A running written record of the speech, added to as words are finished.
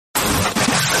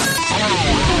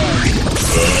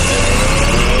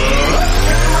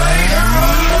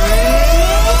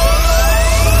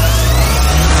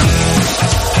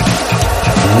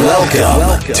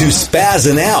Welcome to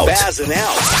Spazzin' Out,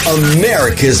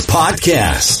 America's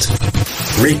podcast.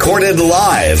 Recorded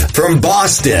live from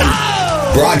Boston,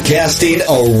 broadcasting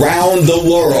around the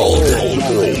world,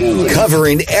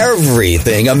 covering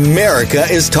everything America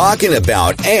is talking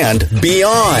about and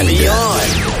beyond.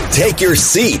 Take your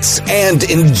seats and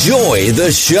enjoy the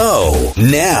show.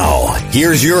 Now,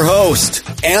 here's your host,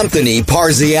 Anthony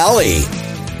Parziale.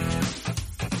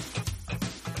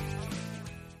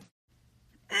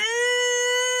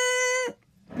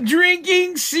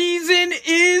 Drinking season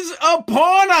is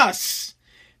upon us.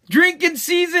 Drinking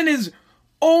season is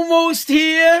almost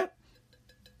here.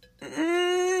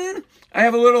 I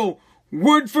have a little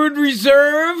Woodford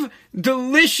Reserve.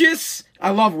 Delicious. I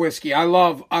love whiskey. I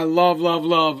love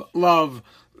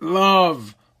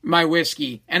my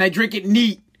whiskey. And I drink it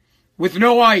neat with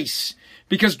no ice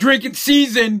because drinking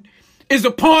season is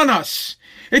upon us.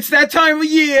 It's that time of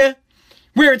year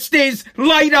where it stays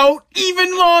light out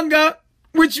even longer,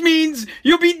 which means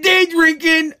you'll be day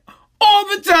drinking all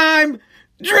the time.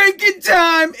 Drinking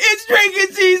time. It's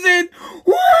drinking season.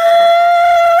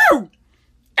 Woo!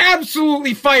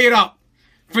 Absolutely fired up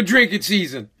for drinking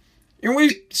season. And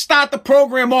we start the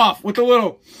program off with a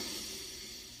little,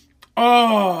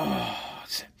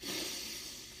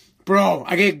 bro,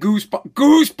 I get goosebumps.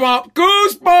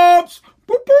 Boop,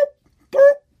 boop,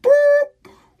 boop,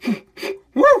 boop.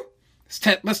 Woo!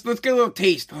 Let's get a little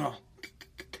taste.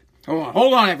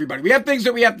 Hold on, everybody. We have things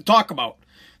that we have to talk about.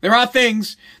 There are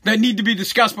things that need to be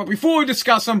discussed, but before we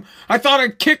discuss them, I thought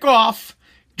I'd kick off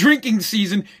drinking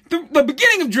season. The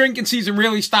beginning of drinking season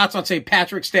really starts on St.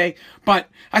 Patrick's Day, but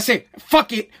I say,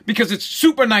 fuck it, because it's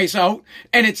super nice out,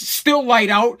 and it's still light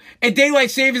out, and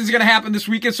daylight savings is going to happen this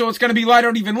weekend, so it's going to be light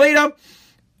out even later.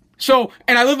 So,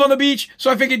 and I live on the beach, so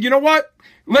I figured, you know what?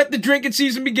 Let the drinking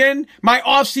season begin. My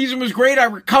off season was great. I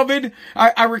recovered.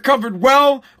 I recovered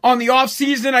well on the off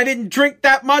season. I didn't drink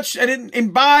that much. I didn't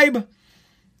imbibe.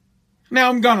 Now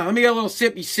I'm gonna. Let me get a little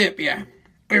sippy sip. Yeah.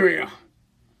 Here we go.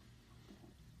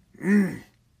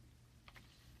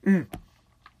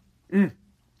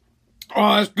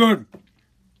 Oh, that's good.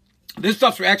 This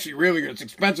stuff's actually really good. It's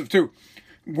expensive too.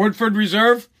 Woodford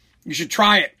Reserve. You should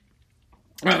try it.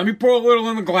 All right, let me pour a little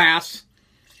in the glass.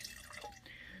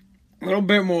 A little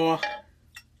bit more.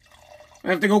 I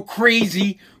have to go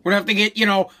crazy. We're going to have to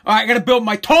get, I got to build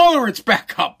my tolerance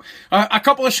back up. A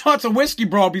couple of shots of whiskey,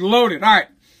 bro, I'll be loaded. All right.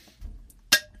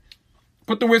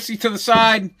 Put the whiskey to the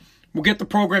side. We'll get the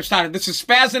program started. This is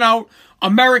Spazzin' Out,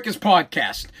 America's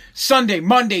podcast. Sunday,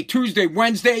 Monday, Tuesday,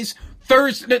 Wednesdays,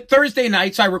 Thursday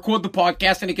nights, I record the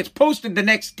podcast, and it gets posted the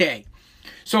next day.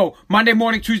 So, Monday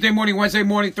morning, Tuesday morning, Wednesday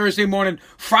morning, Thursday morning,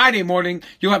 Friday morning,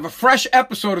 you'll have a fresh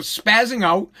episode of Spazzing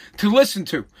Out to listen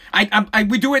to.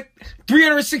 We do it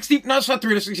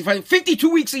 52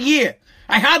 weeks a year.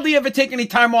 I hardly ever take any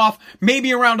time off,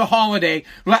 maybe around a holiday.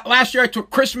 Last year I took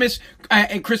Christmas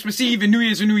and Christmas Eve and New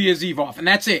Year's Eve off, and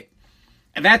that's it.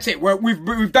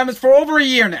 We've done this for over a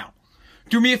year now.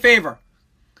 Do me a favor.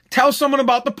 Tell someone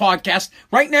about the podcast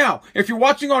right now. If you're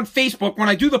watching on Facebook, when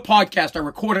I do the podcast, I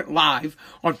record it live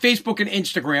on Facebook and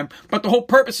Instagram. But the whole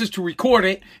purpose is to record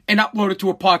it and upload it to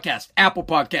a podcast. Apple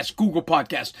Podcasts, Google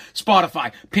Podcasts,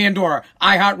 Spotify, Pandora,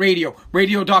 iHeartRadio,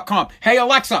 radio.com. Hey,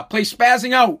 Alexa, play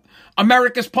Spazzing Out,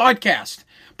 America's podcast.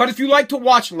 But if you like to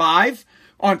watch live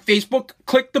on Facebook,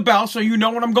 click the bell so you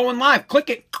know when I'm going live. Click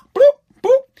it. Boop,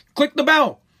 boop. Click the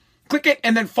bell. Click it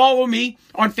and then follow me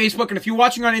on Facebook. And if you're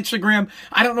watching on Instagram,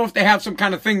 I don't know if they have some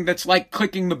kind of thing that's like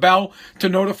clicking the bell to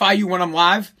notify you when I'm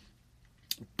live,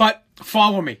 but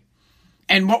follow me.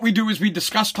 And what we do is we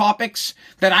discuss topics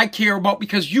that I care about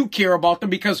because you care about them,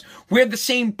 because we're the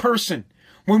same person.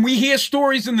 When we hear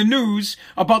stories in the news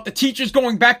about the teachers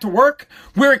going back to work,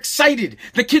 we're excited.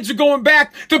 The kids are going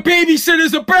back. The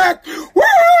babysitters are back. Woo!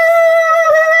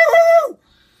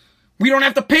 We don't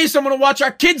have to pay someone to watch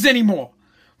our kids anymore.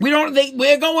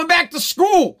 We're going back to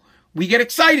school. We get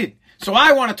excited. So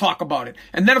I want to talk about it.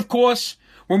 And then, of course,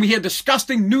 when we hear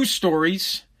disgusting news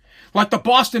stories, like the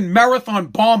Boston Marathon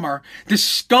bomber,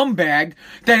 this scumbag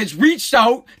that has reached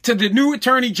out to the new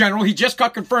Attorney General. He just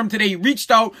got confirmed today. He reached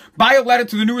out by a letter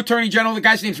to the new Attorney General. The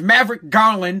guy's name's Maverick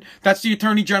Garland. That's the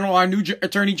Attorney General, our new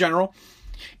Attorney General.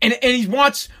 And he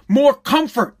wants more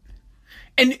comfort.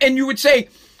 And you would say,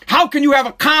 how can you have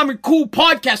a calm and cool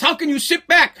podcast? How can you sit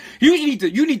back? You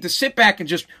need to sit back and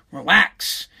just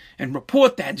relax and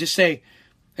report that and just say,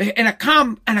 in a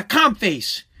calm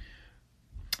face,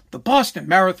 The Boston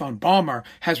Marathon bomber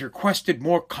has requested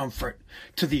more comfort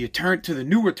to the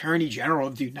new Attorney General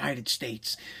of the United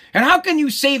States. And how can you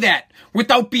say that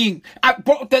without being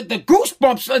the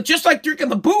goosebumps? Just like drinking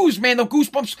the booze, man. The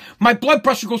goosebumps. My blood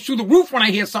pressure goes through the roof when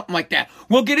I hear something like that.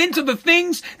 We'll get into the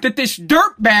things that this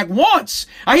dirtbag wants.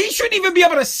 He shouldn't even be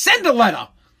able to send a letter.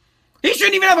 He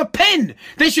shouldn't even have a pen.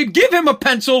 They should give him a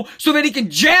pencil so that he can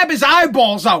jab his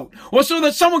eyeballs out, or so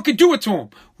that someone could do it to him.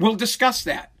 We'll discuss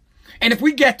that. And if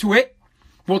we get to it,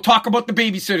 we'll talk about the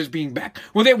babysitters being back.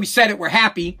 Well, there we said it. We're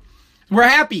happy. We're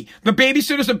happy. The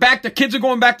babysitters are back. The kids are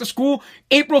going back to school.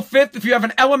 April 5th, if you have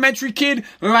an elementary kid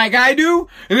like I do,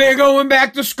 they're going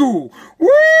back to school. Woo!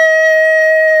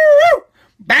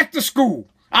 Back to school.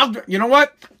 You know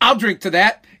what? I'll drink to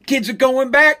that. Kids are going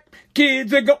back.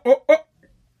 Kids are going...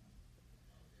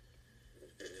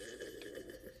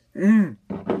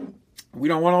 We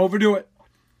don't want to overdo it.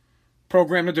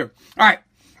 Program to do. All right.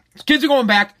 Kids are going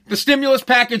back. The stimulus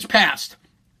package passed.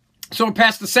 So it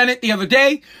passed the Senate the other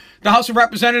day. The House of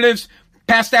Representatives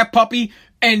passed that puppy,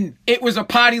 and it was a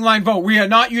party line vote. We are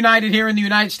not united here in the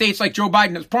United States like Joe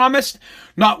Biden has promised.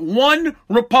 Not one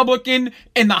Republican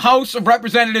in the House of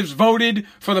Representatives voted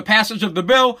for the passage of the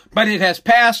bill, but it has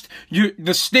passed. The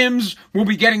Stims will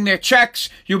be getting their checks.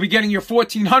 You'll be getting your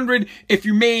 $1,400. If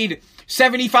you made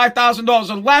 $75,000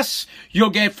 or less,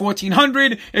 you'll get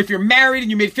 $1,400. If you're married and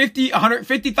you made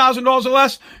 $150,000 or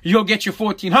less, you'll get your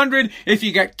 $1,400. If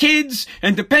you got kids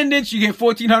and dependents, you get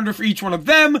 $1,400 for each one of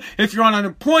them. If you're on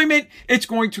unemployment, it's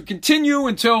going to continue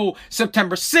until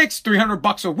September 6th,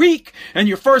 $300 a week, and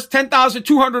your first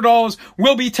 $10,200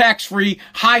 will be tax-free.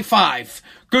 High five.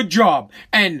 Good job.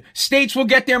 And states will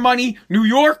get their money. New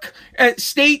York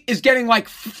state is getting like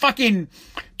fucking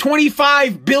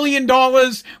 $25 billion,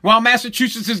 while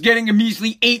Massachusetts is getting a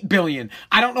measly $8 billion.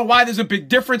 I don't know why there's a big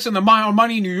difference in the amount of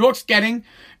money New York's getting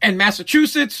and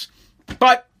Massachusetts,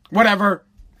 but whatever.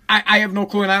 I have no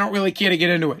clue, and I don't really care to get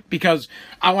into it because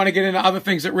I want to get into other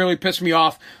things that really piss me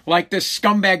off, like this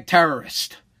scumbag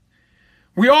terrorist.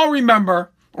 We all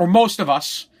remember, or most of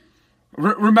us,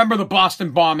 remember the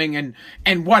Boston bombing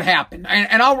and what happened.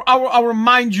 And I'll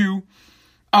remind you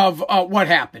of what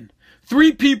happened.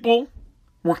 3 people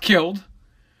were killed.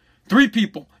 3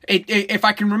 people. If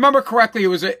I can remember correctly, it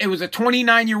was a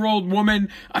 29-year-old woman,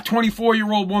 a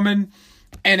 24-year-old woman,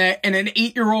 and an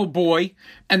 8-year-old boy,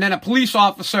 and then a police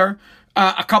officer.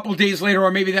 A couple of days later,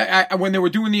 or maybe when they were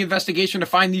doing the investigation to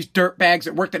find these dirtbags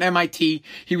that worked at MIT,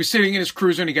 he was sitting in his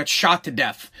cruiser and he got shot to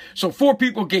death. So 4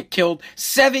 people get killed.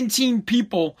 17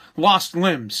 people lost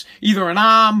limbs. Either an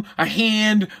arm, a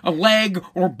hand, a leg,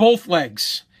 or both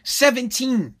legs.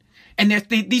 17. And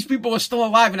these people are still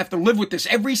alive and have to live with this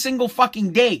every single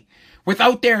fucking day.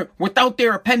 Without their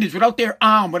appendage, without their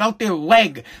arm, without their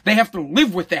leg. They have to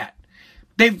live with that.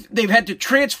 They've had to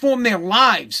transform their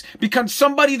lives, become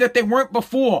somebody that they weren't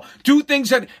before, do things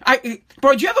that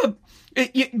bro, do you ever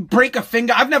break a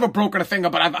finger? I've never broken a finger,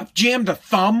 but I've jammed a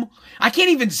thumb. I can't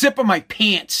even zip up my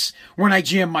pants when I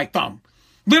jam my thumb.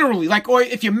 Literally, like, or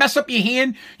if you mess up your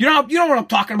hand, you know what I'm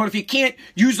talking about. If you can't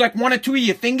use like 1 or 2 of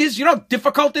your fingers, you know how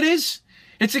difficult it is?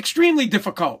 It's extremely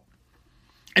difficult.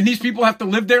 And these people have to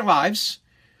live their lives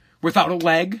without a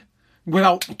leg.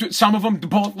 Some of them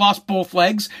lost both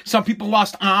legs. Some people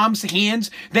lost arms,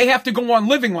 hands. They have to go on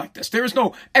living like this. There is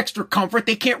no extra comfort.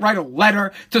 They can't write a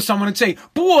letter to someone and say,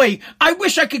 boy, I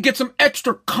wish I could get some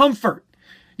extra comfort.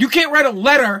 You can't write a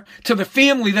letter to the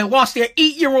family that lost their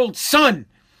 8-year-old son.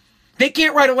 They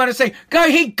can't write a letter and say,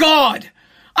 hey, God,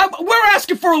 we're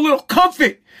asking for a little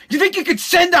comfort. You think you could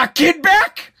send our kid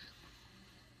back?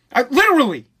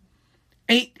 Literally.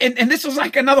 And this is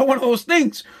like another one of those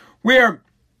things where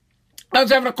I was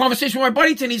having a conversation with my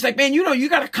buddy today, and he's like, man, you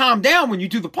got to calm down when you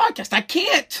do the podcast. I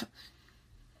can't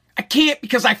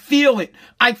because I feel it.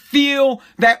 I feel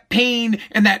that pain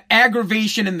and that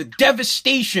aggravation and the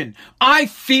devastation. I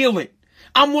feel it.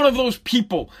 I'm one of those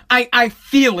people. I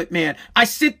feel it, man. I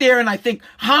sit there and I think,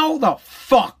 how the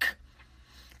fuck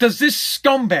does this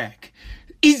scumbag,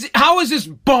 how is this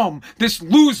bum, this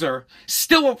loser,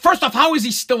 first off, how is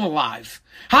he still alive?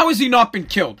 How has he not been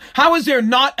killed? How is there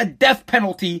not a death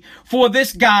penalty for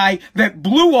this guy that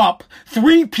blew up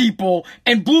 3 people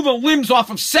and blew the limbs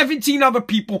off of 17 other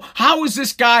people? How is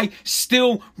this guy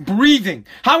still breathing?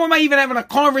 How am I even having a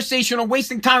conversation or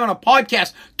wasting time on a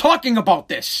podcast talking about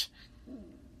this?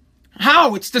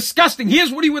 How? It's disgusting.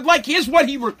 Here's what he would like. Here's what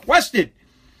he requested.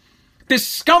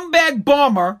 This scumbag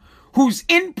bomber who's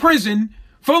in prison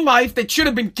for life that should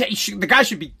have been, the guy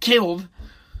should be killed.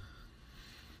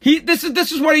 This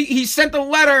is what he sent a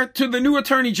letter to the new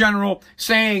Attorney General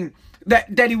saying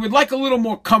that he would like a little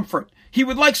more comfort. He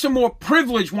would like some more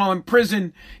privilege while in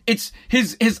prison. It's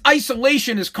his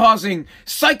isolation is causing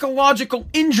psychological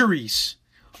injuries.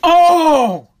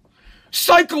 Oh,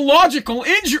 psychological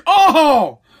injury.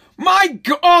 Oh, my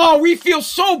God. Oh, we feel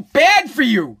so bad for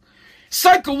you.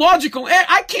 Psychological.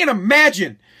 I can't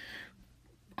imagine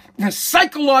the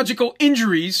psychological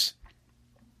injuries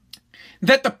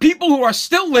that the people who are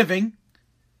still living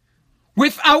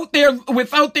without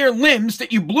their limbs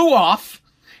that you blew off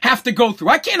have to go through.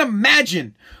 I can't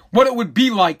imagine what it would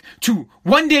be like to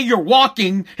one day you're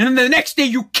walking and then the next day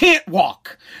you can't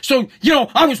walk. So,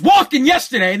 I was walking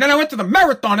yesterday and then I went to the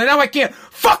marathon and now I can't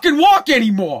fucking walk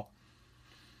anymore.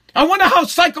 I wonder how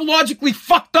psychologically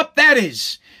fucked up that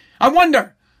is. I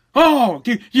wonder. Oh,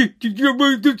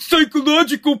 the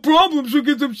psychological problems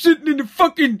because I'm sitting in a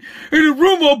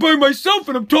room all by myself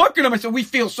and I'm talking to myself. We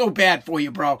feel so bad for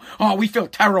you, bro. Oh, we feel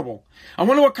terrible. I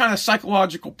wonder what kind of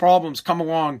psychological problems come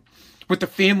along with the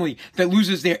family that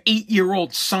loses their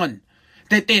 8-year-old son.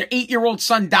 That their 8-year-old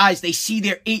son dies. They see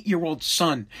their 8-year-old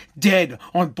son dead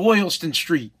on Boylston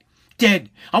Street. Dead.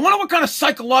 I wonder what kind of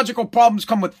psychological problems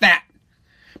come with that.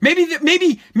 Maybe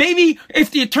if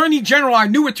the Attorney General, our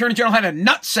new Attorney General, had a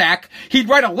nutsack, he'd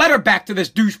write a letter back to this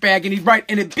douchebag and he'd write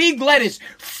in big letters,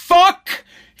 "Fuck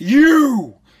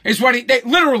you," is what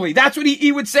literally, that's what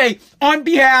he would say on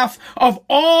behalf of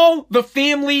all the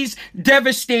families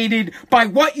devastated by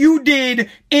what you did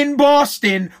in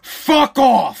Boston. Fuck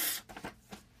off.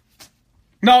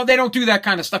 No, they don't do that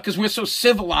kind of stuff because we're so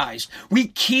civilized. We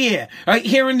care.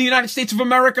 Here in the United States of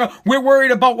America, we're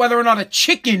worried about whether or not a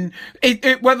chicken,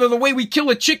 whether the way we kill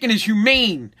a chicken is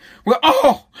humane.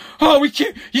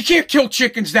 You can't kill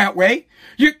chickens that way.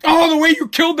 The way you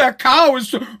killed that cow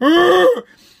is,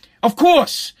 of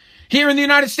course. Here in the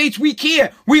United States, we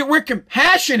care. We're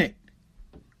compassionate.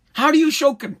 How do you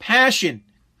show compassion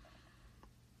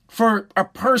for a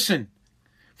person,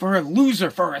 for a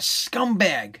loser, for a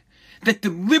scumbag that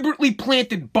deliberately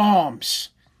planted bombs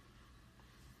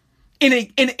at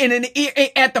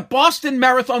the Boston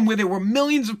Marathon where there were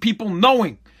millions of people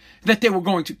knowing that they were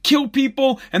going to kill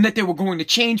people and that they were going to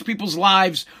change people's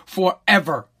lives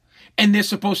forever? And there's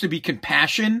supposed to be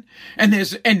compassion, and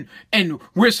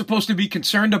we're supposed to be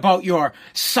concerned about your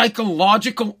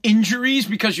psychological injuries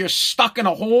because you're stuck in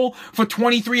a hole for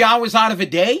 23 hours out of a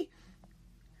day?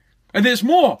 And there's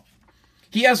more.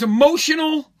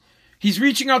 He's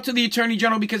reaching out to the Attorney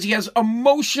General because he has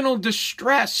emotional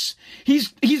distress.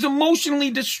 He's emotionally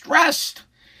distressed.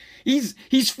 He's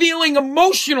feeling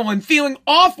emotional and feeling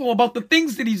awful about the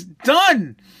things that he's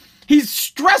done. He's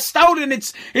stressed out and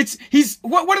what's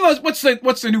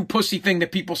the new pussy thing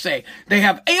that people say? He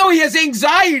has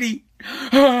anxiety.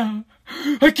 I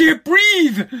can't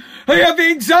breathe. I have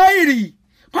anxiety.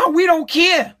 Well, we don't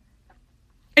care.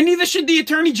 And neither should the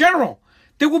Attorney General.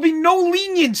 There will be no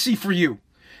leniency for you.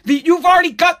 You've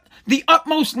already got the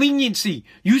utmost leniency.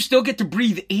 You still get to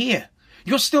breathe air.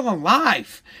 You're still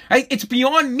alive. It's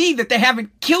beyond me that they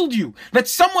haven't killed you, that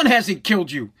someone hasn't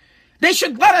killed you. They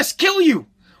should let us kill you.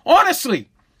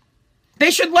 Honestly. They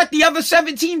should let the other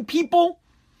 17 people,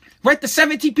 right? The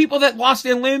 17 people that lost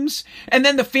their limbs, and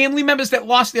then the family members that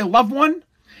lost their loved one,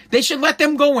 they should let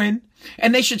them go in,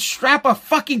 and they should strap a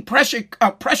fucking pressure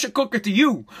cooker to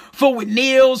you, full with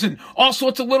nails and all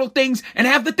sorts of little things, and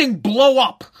have the thing blow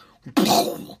up.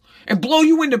 And blow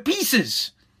you into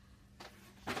pieces.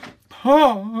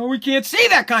 Oh, we can't say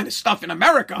that kind of stuff in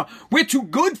America. We're too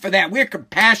good for that. We're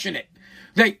compassionate.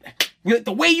 The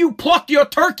way you pluck your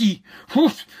turkey,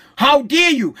 how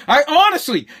dare you?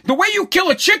 Honestly, the way you kill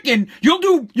a chicken, you'll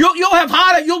do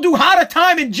harder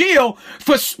time in jail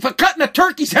for cutting a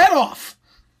turkey's head off.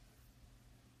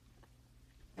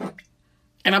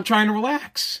 And I'm trying to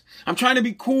relax. I'm trying to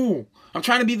be cool. I'm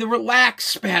trying to be the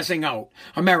relaxed, spazzing out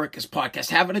America's podcast.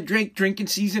 Having a drink. Drinking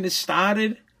season has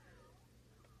started.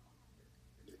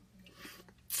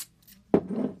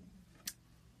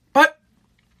 But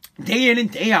day in and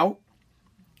day out,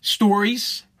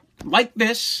 stories like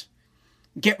this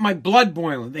get my blood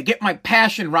boiling. They get my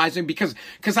passion rising because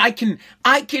I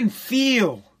can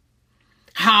feel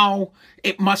how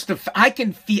it must have. I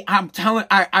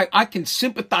can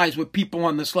sympathize with people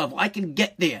on this level. I can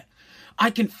get there. I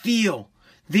can feel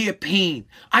their pain.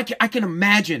 I can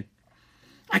imagine.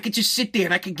 I could just sit there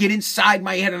and I could get inside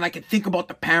my head and I could think about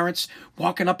the parents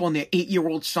walking up on their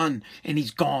 8-year-old son and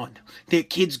he's gone. Their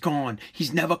kid's gone.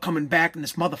 He's never coming back. And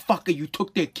this motherfucker, you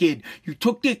took their kid. You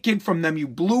took their kid from them. You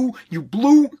blew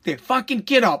their fucking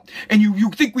kid up. And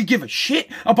you think we give a shit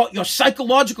about your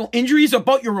psychological injuries,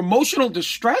 about your emotional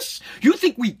distress? You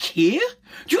think we care?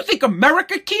 Do you think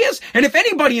America cares? And if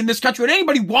anybody in this country, and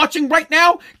anybody watching right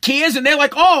now cares, and they're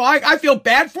like, oh, I feel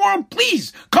bad for them,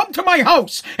 please come to my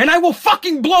house and I will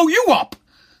fucking blow you up.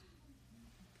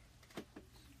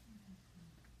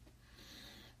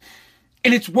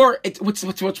 And it's worse.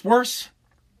 What's worse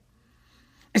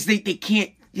is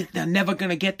they're never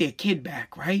gonna get their kid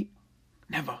back, right?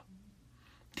 Never.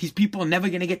 These people are never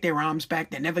gonna get their arms back.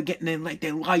 They're never getting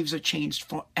their lives are changed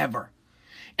forever.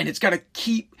 And it's got to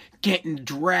keep getting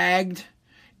dragged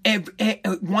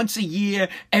once a year.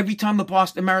 Every time the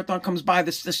Boston Marathon comes by,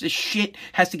 this shit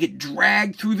has to get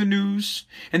dragged through the news.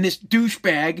 And this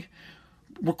douchebag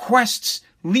requests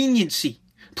leniency.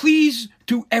 Please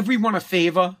do everyone a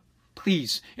favor.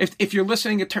 Please. If you're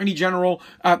listening, Attorney General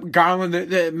Garland,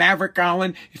 the Maverick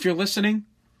Garland, if you're listening,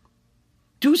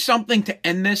 do something to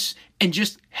end this and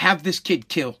just have this kid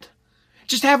killed.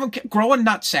 Just have him grow a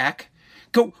nutsack.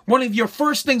 Go. One of your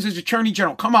first things as Attorney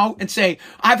General, come out and say,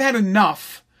 I've had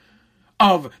enough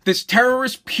of this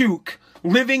terrorist puke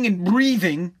living and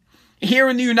breathing here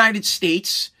in the United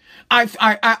States. I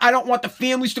don't want the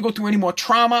families to go through any more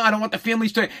trauma. I don't want the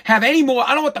families to have any more.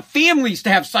 I don't want the families to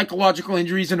have psychological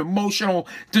injuries and emotional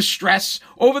distress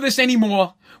over this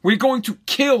anymore. We're going to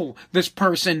kill this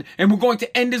person and we're going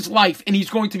to end his life and he's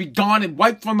going to be gone and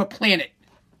wiped from the planet.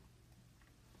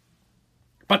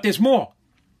 But there's more.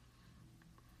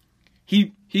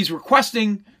 He's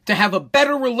requesting to have a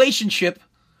better relationship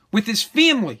with his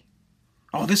family.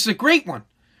 Oh, this is a great one.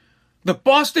 The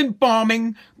Boston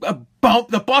bombing, the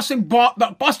Boston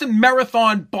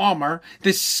Marathon bomber,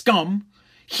 this scum,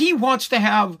 he wants to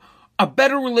have a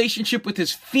better relationship with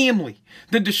his family.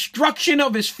 The destruction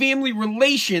of his family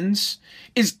relations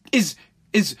is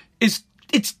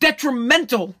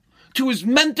detrimental to his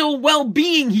mental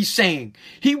well-being, he's saying.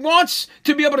 He wants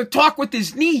to be able to talk with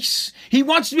his niece. He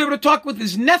wants to be able to talk with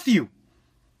his nephew.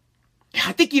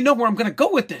 I think you know where I'm going to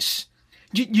go with this.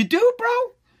 You do, bro?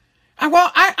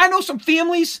 I know some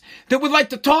families that would like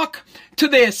to talk to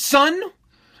their son.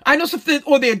 I know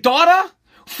or their daughter.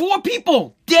 4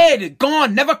 people dead,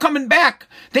 gone, never coming back.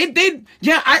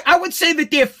 I would say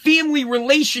that their family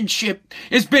relationship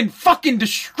has been fucking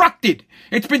destructed.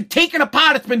 It's been taken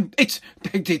apart. It's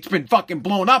been fucking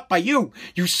blown up by you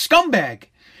scumbag.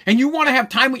 And you want to have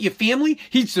time with your family?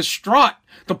 He's distraught.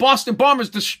 The Boston bomber's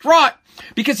distraught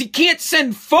because he can't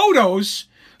send photos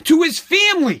to his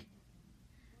family.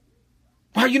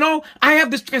 Well, I have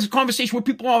this conversation with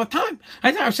people all the time.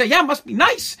 I say, yeah, it must be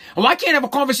nice. Well, I can't have a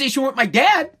conversation with my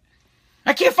dad.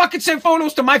 I can't fucking send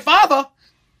photos to my father.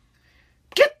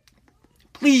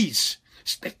 Please.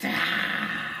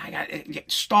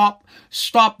 Stop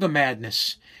the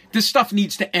madness. This stuff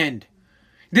needs to end.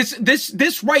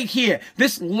 This right here,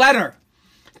 this letter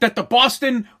that the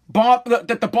Boston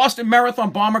Marathon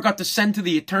bomber got to send to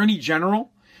the Attorney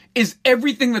General is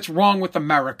everything that's wrong with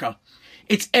America.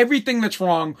 It's everything that's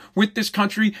wrong with this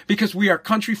country because we are a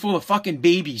country full of fucking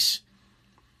babies.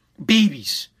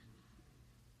 Babies.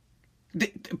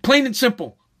 Plain and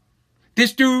simple.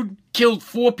 This dude killed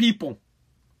 4 people.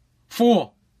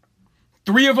 4.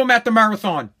 3 of them at the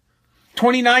marathon.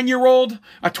 29-year-old,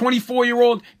 a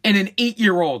 24-year-old, and an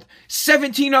 8-year-old.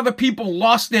 17 other people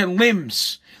lost their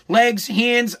limbs. Legs,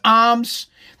 hands, arms.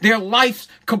 Their lives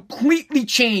completely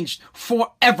changed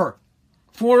forever.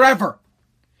 Forever.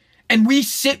 And we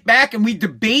sit back and we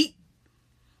debate.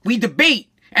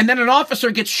 And then an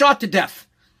officer gets shot to death.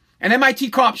 An MIT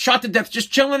cop shot to death just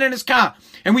chilling in his car.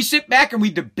 And we sit back and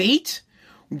we debate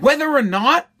whether or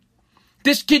not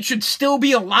this kid should still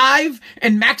be alive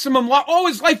and maximum lock. Oh,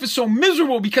 his life is so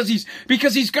miserable because he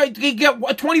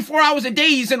got 24 hours a day.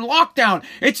 He's in lockdown.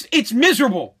 It's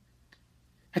miserable.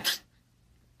 It's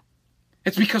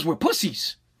because we're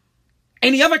pussies.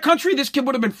 Any other country, this kid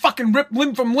would have been fucking ripped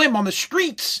limb from limb on the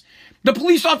streets. The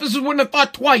police officers wouldn't have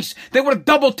thought twice. They would have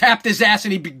double tapped his ass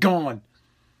and he'd be gone.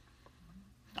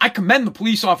 I commend the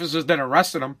police officers that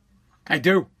arrested him. I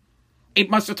do. It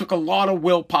must have took a lot of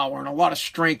willpower and a lot of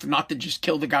strength not to just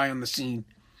kill the guy on the scene.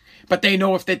 But they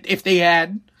know they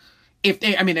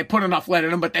put enough lead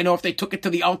in him, but they know if they took it to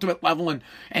the ultimate level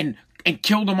and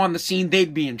killed him on the scene,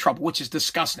 they'd be in trouble, which is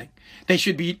disgusting. They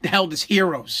should be held as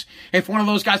heroes. If one of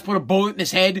those guys put a bullet in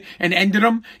his head and ended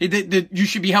him, you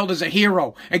should be held as a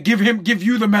hero and give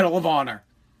you the Medal of Honor.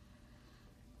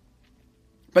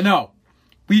 But no,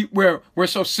 we're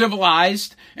so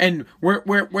civilized and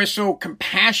we're so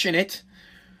compassionate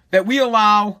that we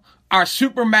allow our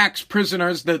Supermax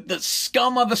prisoners, the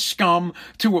scum of the scum,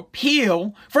 to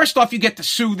appeal. First off, you get to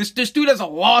sue. This dude has a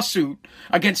lawsuit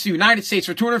against the United States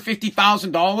for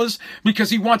 $250,000 because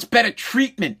he wants better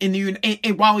treatment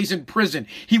while he's in prison.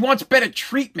 He wants better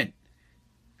treatment.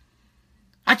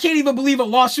 I can't even believe a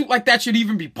lawsuit like that should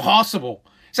even be possible.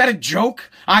 Is that a joke?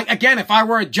 Again, if I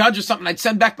were a judge or something, I'd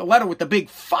send back the letter with the big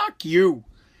fuck you.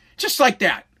 Just like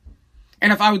that.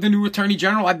 And if I were the new Attorney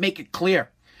General, I'd make it clear.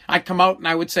 I'd come out and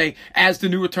I would say, as the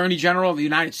new Attorney General of the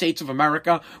United States of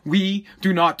America, we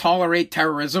do not tolerate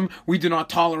terrorism. We do not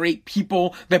tolerate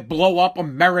people that blow up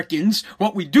Americans.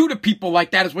 What we do to people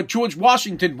like that is what George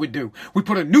Washington would do. We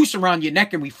put a noose around your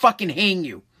neck and we fucking hang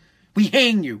you. We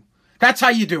hang you. That's how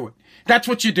you do it. That's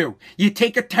what you do. You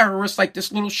take a terrorist like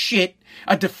this little shit,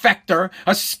 a defector,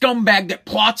 a scumbag that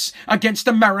plots against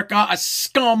America, a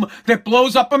scum that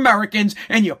blows up Americans,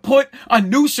 and you put a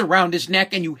noose around his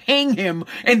neck and you hang him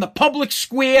in the public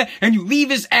square and you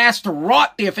leave his ass to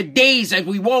rot there for days as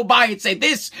we roll by and say,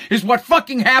 this is what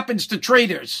fucking happens to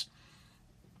traitors.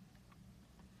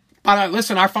 But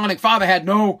listen, our founding father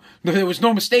there was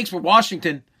no mistakes with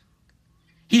Washington.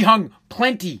 He hung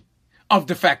plenty of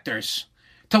defectors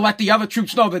to let the other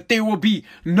troops know that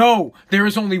there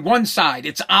is only one side.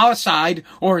 It's our side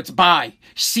or it's bye.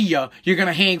 See ya. You're going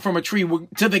to hang from a tree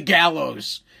to the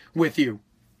gallows with you.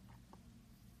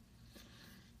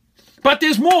 But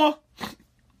there's more.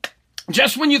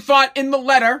 Just when you thought in the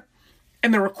letter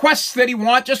and the requests that he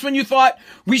wants, just when you thought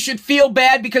we should feel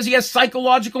bad because he has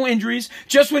psychological injuries,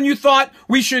 just when you thought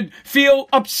we should feel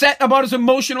upset about his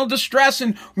emotional distress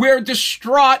and we're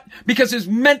distraught because his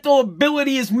mental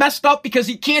ability is messed up because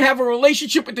he can't have a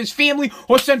relationship with his family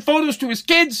or send photos to his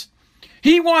kids,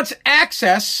 he wants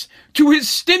access to his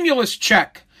stimulus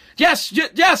check. Yes,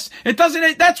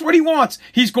 that's what he wants.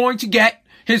 He's going to get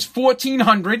his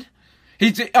 $1,400.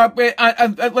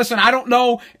 Listen, I don't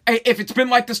know if it's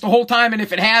been like this the whole time, and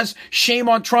if it has, shame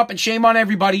on Trump and shame on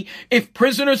everybody. If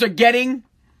prisoners are getting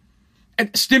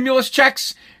stimulus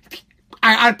checks,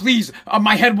 please,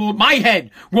 my head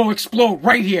will explode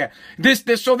right here.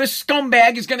 So this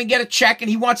scumbag is going to get a check and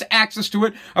he wants access to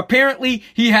it. Apparently,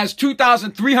 he has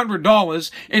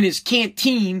 $2,300 in his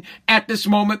canteen at this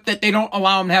moment that they don't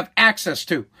allow him to have access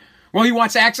to. Well, he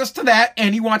wants access to that,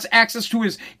 and he wants access to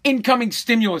his incoming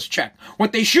stimulus check.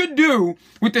 What they should do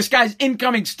with this guy's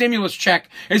incoming stimulus check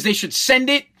is they should send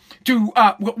it to,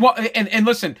 and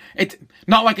listen, it's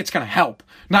not like it's gonna help.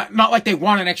 Not like they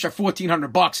want an extra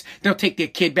 $1,400. They'll take their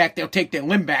kid back, they'll take their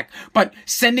limb back. But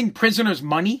sending prisoners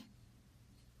money,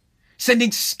 sending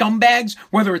scumbags,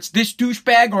 whether it's this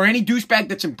douchebag or any douchebag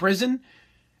that's in prison,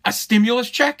 a stimulus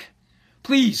check,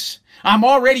 please. I'm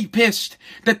already pissed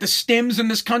that the Stims in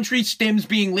this country, Stims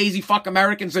being lazy fuck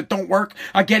Americans that don't work,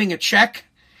 are getting a check.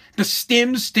 The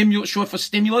Stims, short for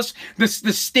stimulus, the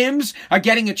Stims are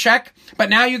getting a check. But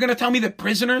now you're going to tell me that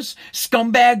prisoners,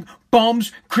 scumbag,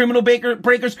 bums, criminal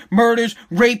breakers, murders,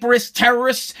 rapists,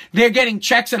 terrorists, they're getting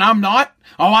checks and I'm not?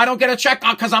 Oh, I don't get a check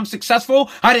because I'm successful?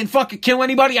 I didn't fucking kill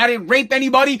anybody? I didn't rape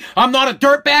anybody? I'm not a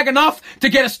dirtbag enough to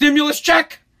get a stimulus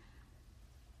check?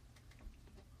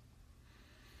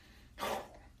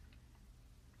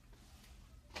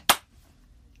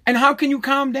 And how can you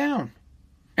calm down?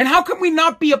 And how can we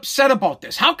not be upset about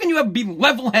this? How can you be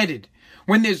level-headed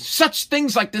when there's such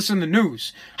things like this in the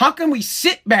news? How can we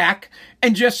sit back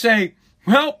and just say,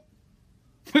 well,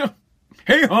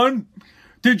 hey, hon,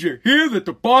 did you hear that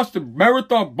the Boston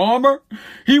Marathon bomber,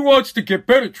 he wants to get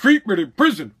better treatment in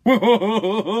prison?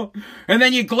 And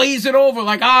then you glaze it over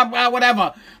like,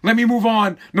 whatever. Let me move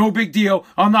on. No big deal.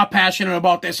 I'm not passionate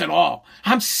about this at all.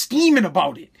 I'm steaming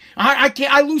about it.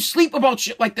 I lose sleep about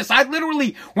shit like this. I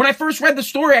literally, when I first read the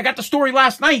story, I got the story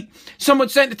last night. Someone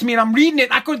sent it to me and I'm reading it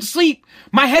and I couldn't sleep.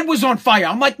 My head was on fire.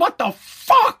 I'm like, what the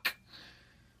fuck?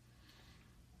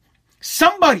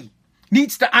 Somebody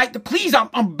needs to, please,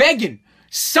 I'm begging.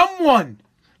 Someone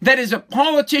that is a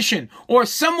politician or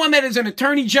someone that is an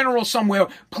attorney general somewhere,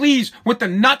 please, with the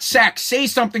nutsack, say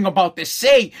something about this.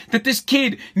 Say that this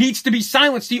kid needs to be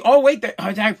silenced.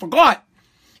 I forgot.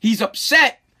 He's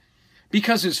upset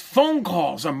because his phone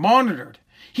calls are monitored.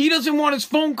 He doesn't want his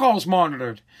phone calls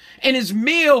monitored. And his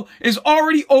mail is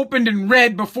already opened and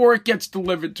read before it gets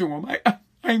delivered to him.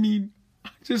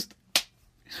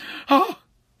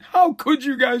 How could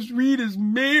you guys read his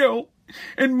mail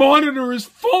and monitor his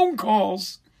phone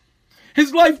calls?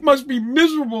 His life must be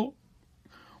miserable.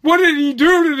 What did he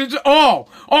do to deserve?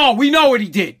 We know what he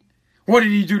did. What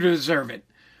did he do to deserve it?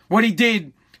 What he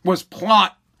did was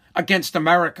plot against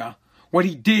America. What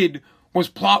he did was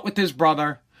plot with his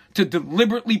brother to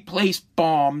deliberately place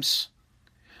bombs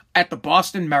at the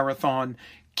Boston Marathon,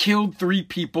 killed 3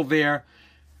 people there,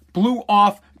 blew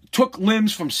off, took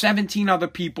limbs from 17 other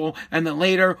people, and then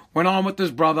later went on with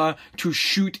his brother to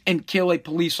shoot and kill a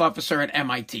police officer at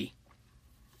MIT.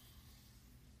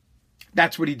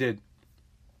 That's what he did.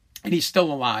 And he's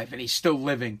still alive, and he's still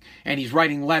living, and he's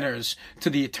writing letters to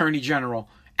the Attorney General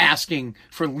asking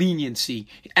for leniency,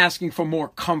 asking for more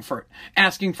comfort,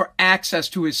 asking for access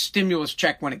to his stimulus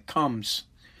check when it comes.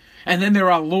 And then there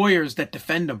are lawyers that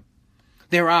defend him.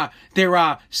 There are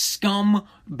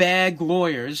scumbag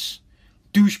lawyers,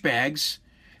 douchebags,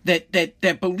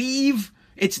 that believe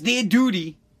it's their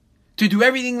duty to do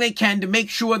everything they can to make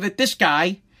sure that this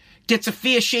guy gets a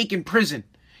fair shake in prison.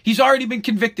 He's already been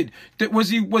convicted. Did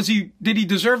he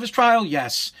deserve his trial?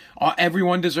 Yes.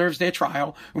 Everyone deserves their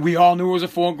trial. We all knew it was a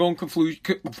foregone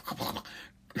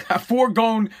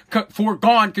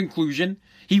conclusion.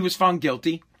 He was found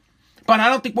guilty. But I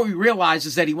don't think what we realized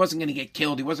is that he wasn't going to get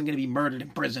killed. He wasn't going to be murdered in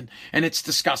prison. And it's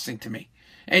disgusting to me.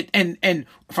 And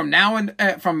from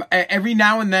every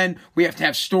now and then, we have to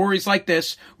have stories like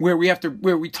this where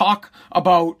we talk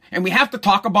about, and we have to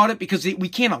talk about it because we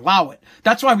can't allow it.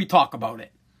 That's why we talk about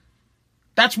it.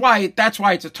 That's why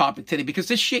it's a topic today, because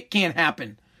this shit can't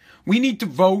happen. We need to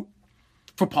vote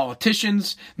for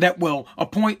politicians that will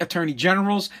appoint attorney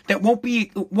generals that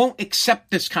won't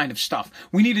accept this kind of stuff.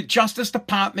 We need a Justice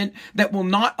Department that will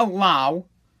not allow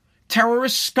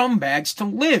terrorist scumbags to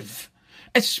live,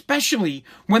 especially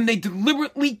when they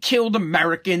deliberately killed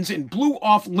Americans and blew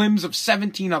off limbs of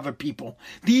 17 other people.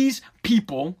 These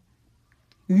people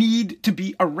need to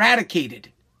be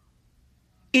eradicated.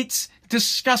 It's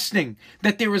disgusting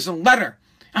that there is a letter.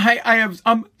 I have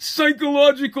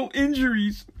psychological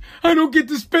injuries. I don't get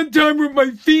to spend time with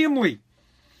my family.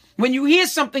 When you hear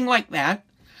something like that,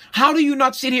 how do you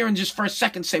not sit here and just for a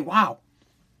second say, wow?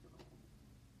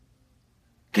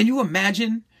 Can you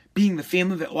imagine being the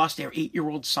family that lost their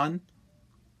 8-year-old son?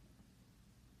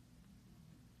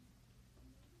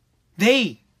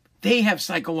 They have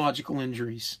psychological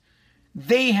injuries.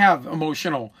 They have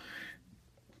emotional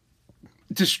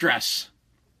distress.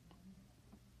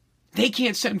 They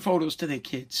can't send photos to their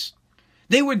kids.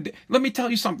 Let me tell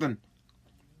you something.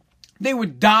 They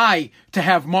would die to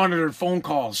have monitored phone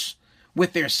calls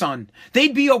with their son.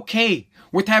 They'd be okay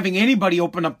with having anybody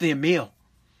open up their mail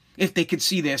if they could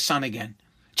see their son again.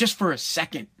 Just for a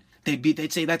second.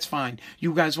 They'd say, that's fine.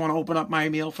 You guys want to open up my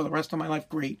mail for the rest of my life?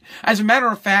 Great. As a matter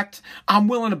of fact, I'm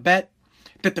willing to bet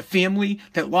that the family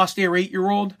that lost their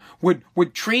 8-year-old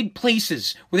would trade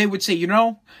places where they would say,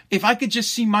 if I could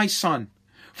just see my son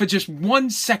for just 1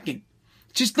 second,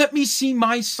 just let me see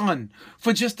my son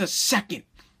for just a second,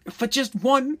 for just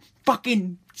 1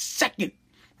 fucking second,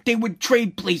 they would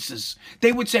trade places.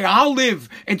 They would say, I'll live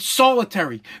in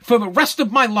solitary for the rest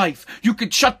of my life. You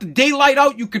could shut the daylight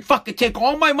out. You could fucking take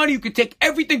all my money. You could take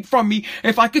everything from me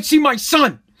if I could see my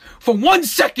son for 1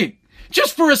 second,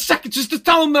 just for a second, just to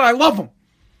tell him that I love him.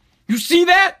 You see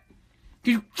that?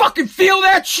 Do you fucking feel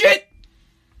that shit?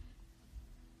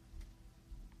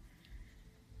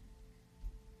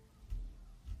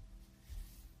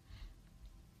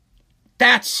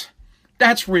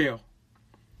 That's real.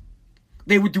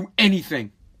 They would do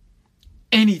anything.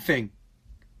 Anything.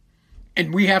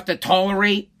 And we have to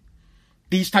tolerate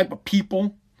these type of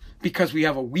people because we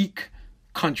have a weak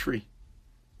country.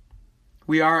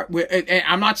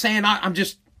 I'm not saying I'm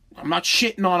not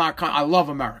shitting on our country. I love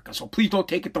America, so please don't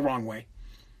take it the wrong way.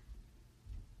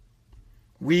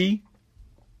 We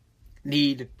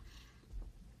need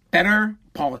better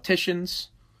politicians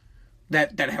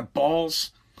that have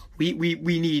balls. We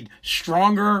need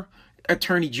stronger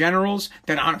attorney generals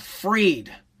that aren't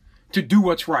afraid to do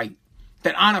what's right,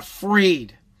 that aren't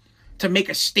afraid to make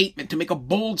a statement, to make a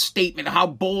bold statement. How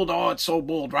bold? Oh, it's so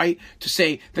bold, right? To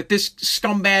say that this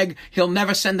scumbag, he'll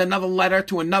never send another letter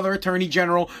to another attorney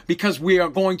general because we are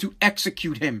going to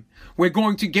execute him. We're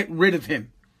going to get rid of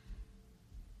him.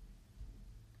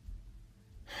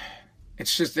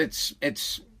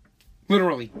 It's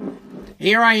literally,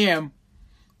 here I am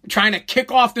trying to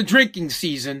kick off the drinking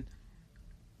season.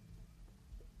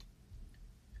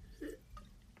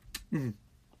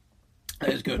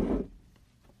 That is good.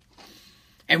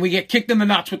 And we get kicked in the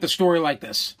nuts with a story like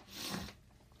this.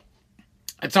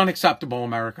 It's unacceptable,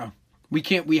 America. We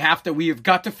have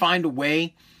got to find a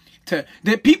way to,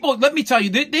 let me tell you,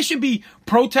 there should be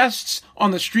protests on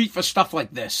the street for stuff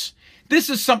like this. This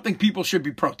is something people should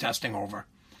be protesting over.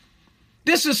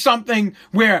 This is something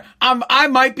where I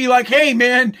might be like, hey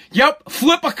man, yep,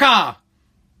 flip a car.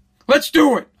 Let's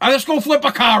do it. Let's go flip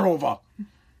a car over.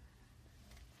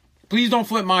 Please don't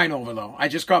flip mine over though. I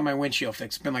just got my windshield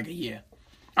fixed. It's been like a year.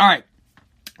 All right,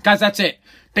 guys, that's it.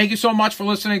 Thank you so much for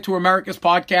listening to America's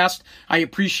Podcast. I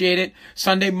appreciate it.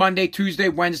 Sunday, Monday, Tuesday,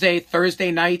 Wednesday,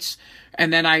 Thursday nights.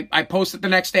 And then I post it the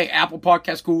next day. Apple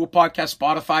Podcasts, Google Podcasts,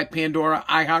 Spotify, Pandora,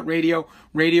 iHeartRadio,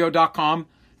 radio.com.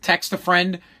 Text a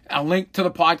friend. a link to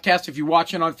the podcast. If you're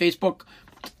watching on Facebook,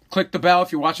 click the bell.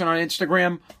 If you're watching on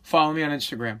Instagram, follow me on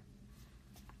Instagram.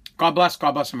 God bless.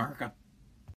 God bless America.